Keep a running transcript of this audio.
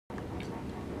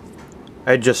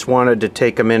I just wanted to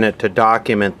take a minute to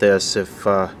document this if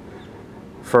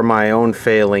for my own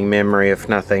failing memory, if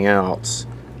nothing else.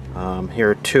 Here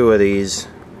are two of these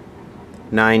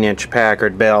 9-inch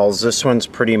Packard bells. This one's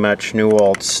pretty much new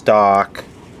old stock,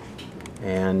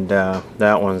 and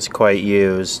that one's quite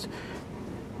used.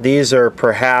 These are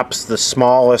perhaps the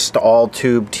smallest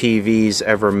all-tube TVs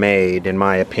ever made, in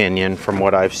my opinion, from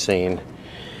what I've seen.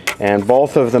 And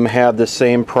both of them had the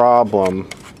same problem,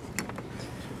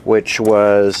 which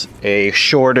was a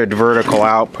shorted vertical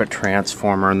output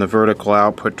transformer. And the vertical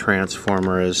output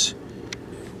transformer is,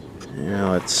 you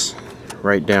know, it's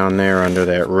right down there under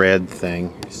that red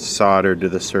thing, soldered to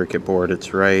the circuit board.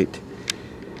 It's right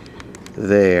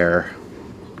there.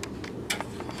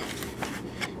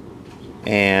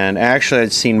 And actually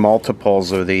I'd seen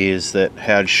multiples of these that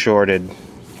had shorted.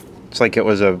 It's like it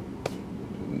was a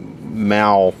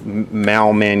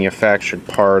mal-manufactured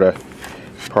part, a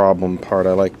problem part.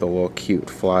 I like the little cute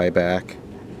flyback.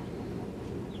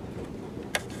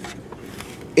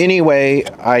 Anyway,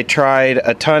 I tried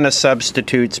a ton of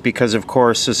substitutes because of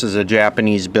course this is a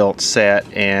Japanese built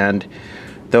set and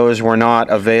those were not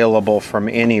available from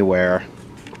anywhere.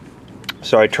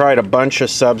 So I tried a bunch of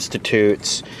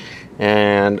substitutes,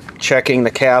 and checking the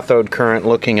cathode current,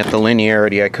 looking at the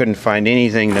linearity, I couldn't find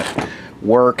anything that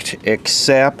worked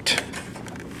except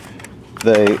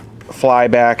the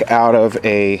flyback out of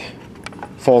a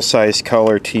full-size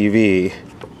color TV.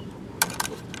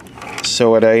 So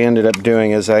what I ended up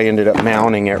doing is I ended up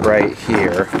mounting it right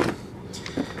here,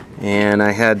 and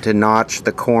I had to notch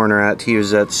the corner out to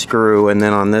use that screw, and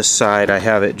then on this side I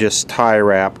have it just tie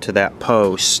wrapped to that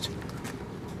post.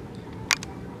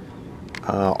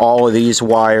 All of these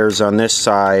wires on this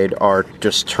side are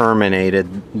just terminated.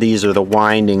 These are the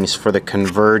windings for the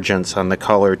convergence on the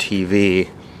color TV.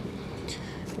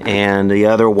 And the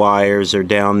other wires are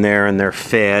down there and they're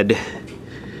fed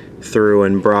through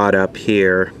and brought up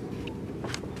here.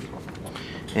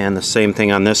 And the same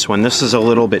thing on this one. This is a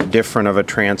little bit different of a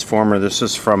transformer. This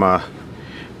is from a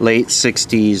late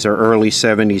 60s or early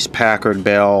 70s Packard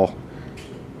Bell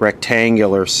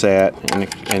rectangular set,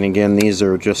 and again these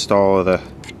are just all of the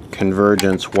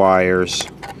convergence wires.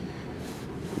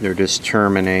 They're just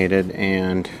terminated,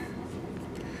 and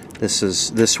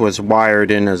this was wired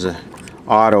in as an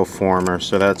autoformer,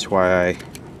 so that's why I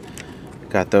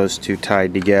got those two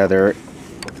tied together.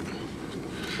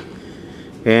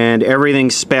 And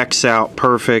everything specs out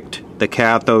perfect. The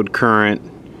cathode current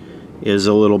is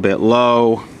a little bit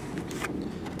low.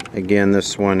 Again,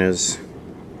 this one is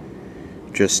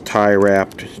just tie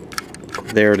wrapped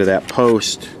there to that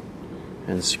post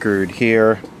and screwed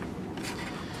here.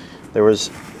 There was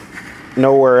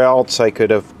nowhere else I could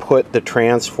have put the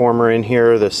transformer in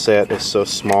here. The set is so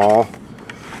small.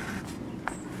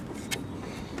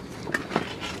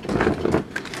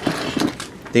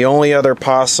 The only other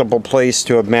possible place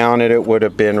to have mounted it would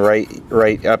have been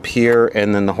right up here,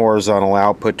 and then the horizontal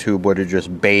output tube would have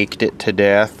just baked it to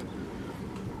death.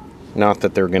 Not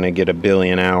that they're going to get a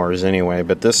billion hours anyway,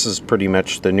 but this is pretty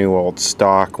much the new old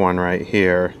stock one right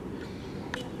here.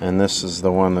 And this is the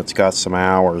one that's got some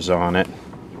hours on it.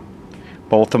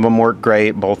 Both of them work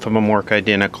great. Both of them work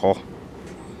identical.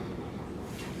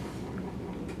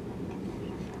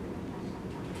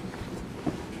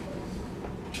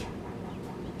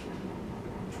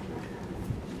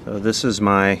 So this is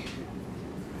my,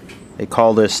 they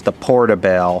call this the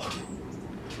Portabell.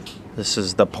 This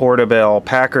is the Portabell,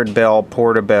 Packard Bell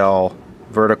Portabell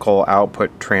vertical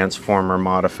output transformer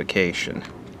modification.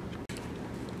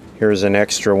 Here's an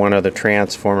extra one of the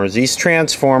transformers. These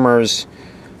transformers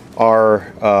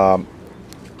are,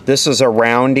 this is a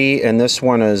roundy, and this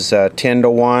one is 10 to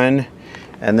 1,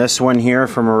 and this one here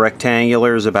from a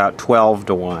rectangular is about 12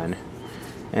 to 1.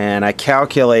 And I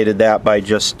calculated that by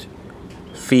just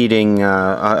feeding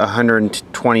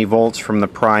 120 volts from the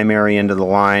primary into the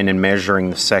line and measuring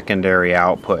the secondary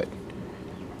output.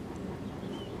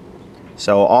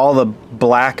 So all the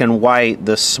black and white,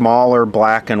 the smaller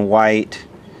black and white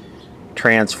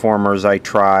transformers I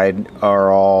tried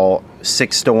are all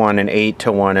 6 to 1 and 8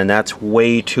 to 1, and that's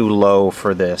way too low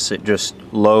for this. It just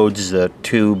loads the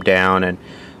tube down and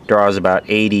draws about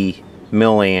 80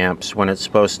 milliamps when it's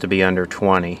supposed to be under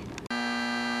 20.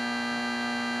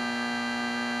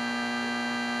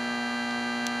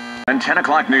 And 10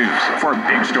 o'clock news for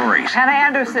big stories. Hannah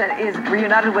Anderson is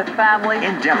reunited with family.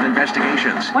 In-depth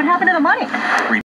investigations. What happened to the money?